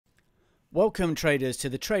Welcome traders to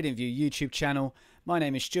the TradingView YouTube channel. My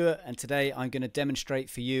name is Stuart and today I'm going to demonstrate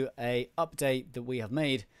for you a update that we have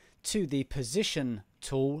made to the position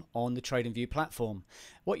tool on the TradingView platform.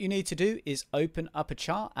 What you need to do is open up a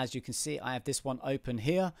chart. As you can see, I have this one open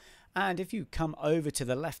here, and if you come over to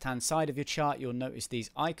the left hand side of your chart, you'll notice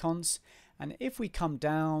these icons, and if we come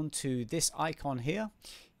down to this icon here,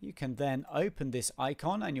 you can then open this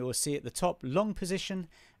icon and you'll see at the top long position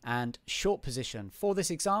and short position. For this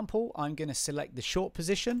example, I'm going to select the short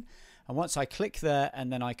position, and once I click there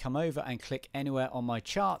and then I come over and click anywhere on my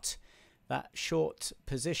chart, that short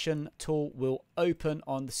position tool will open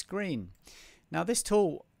on the screen. Now this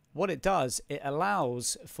tool, what it does, it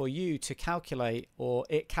allows for you to calculate, or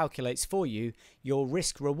it calculates for you, your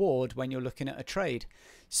risk reward when you're looking at a trade.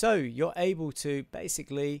 So you're able to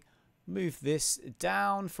basically move this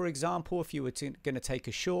down. For example, if you were going to take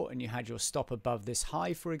a short and you had your stop above this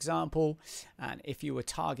high, for example, and if you were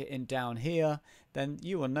targeting down here, then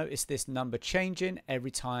you will notice this number changing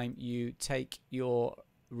every time you take your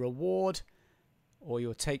reward or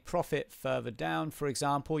your take profit further down. For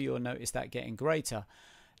example, you'll notice that getting greater.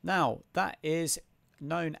 Now that is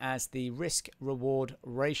known as the risk reward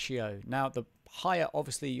ratio. Now the higher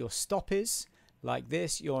obviously your stop is, like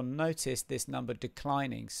this, you'll notice this number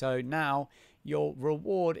declining. So now your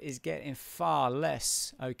reward is getting far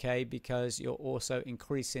less, okay, because you're also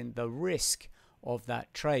increasing the risk of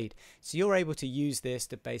that trade. So you're able to use this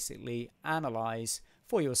to basically analyze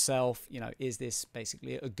for yourself, you know, is this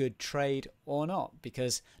basically a good trade or not?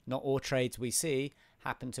 Because not all trades we see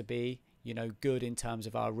happen to be, you know, good in terms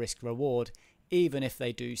of our risk reward, even if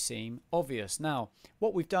they do seem obvious. Now,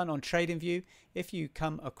 what we've done on TradingView, if you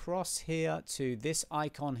come across here to this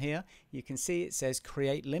icon here, you can see it says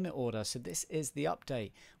create limit order. So this is the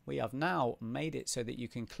update. We have now made it so that you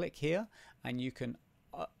can click here and you can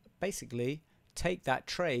basically take that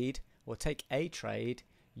trade or take a trade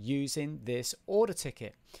using this order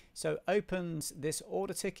ticket. So opens this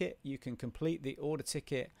order ticket, you can complete the order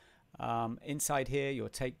ticket inside here, your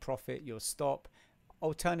take profit, your stop.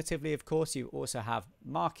 Alternatively, of course, you also have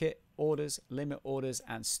market orders, limit orders,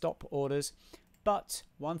 and stop orders. But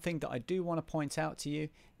one thing that I do want to point out to you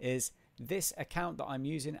is this account that I'm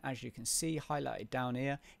using, as you can see highlighted down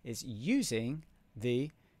here, is using the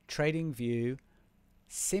TradingView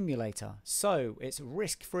simulator. So it's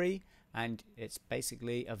risk-free and it's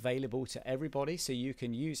basically available to everybody. So you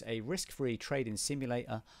can use a risk-free trading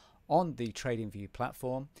simulator on the TradingView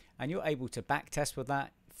platform, and you're able to back test with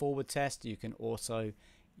that, forward test. You can also,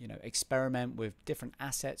 you know, experiment with different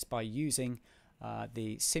assets by using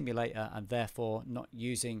the simulator and therefore not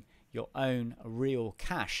using your own real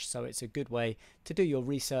cash. So it's a good way to do your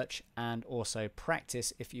research and also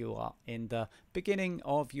practice if you are in the beginning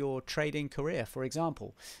of your trading career, for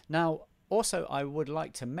example. Now also I would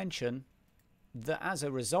like to mention that as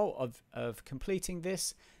a result of completing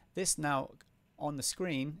this now on the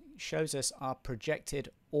screen shows us our projected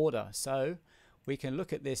order. So we can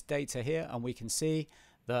look at this data here and we can see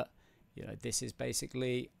that, you know, this is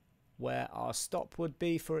basically where our stop would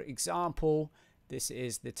be. For example, this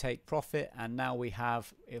is the take profit, and now we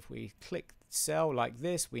have, if we click sell like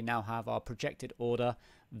this, we now have our projected order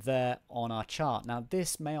there on our chart. Now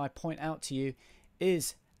this, may I point out to you,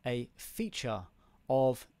 is a feature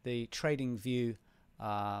of the TradingView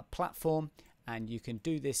platform, and you can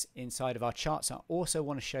do this inside of our charts. I also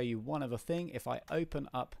want to show you one other thing. If I open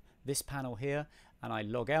up this panel here and I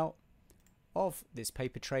log out of this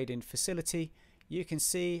paper trading facility, you can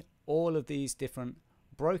see all of these different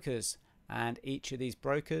brokers, and each of these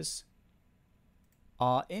brokers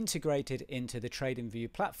are integrated into the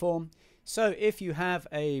TradingView platform. So if you have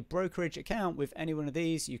a brokerage account with any one of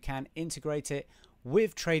these, you can integrate it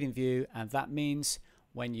with TradingView, and that means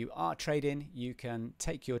when you are trading, you can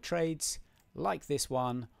take your trades like this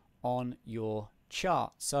one on your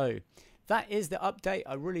chart. So that is the update.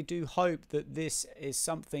 I really do hope that this is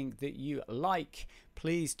something that you like.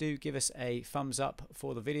 Please do give us a thumbs up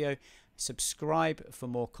for the video, subscribe for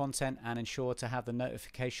more content, and ensure to have the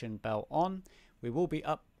notification bell on. We will be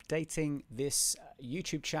updating this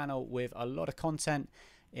YouTube channel with a lot of content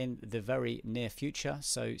in the very near future,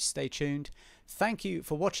 so stay tuned. Thank you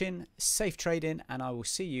for watching, safe trading, and I will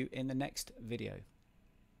see you in the next video.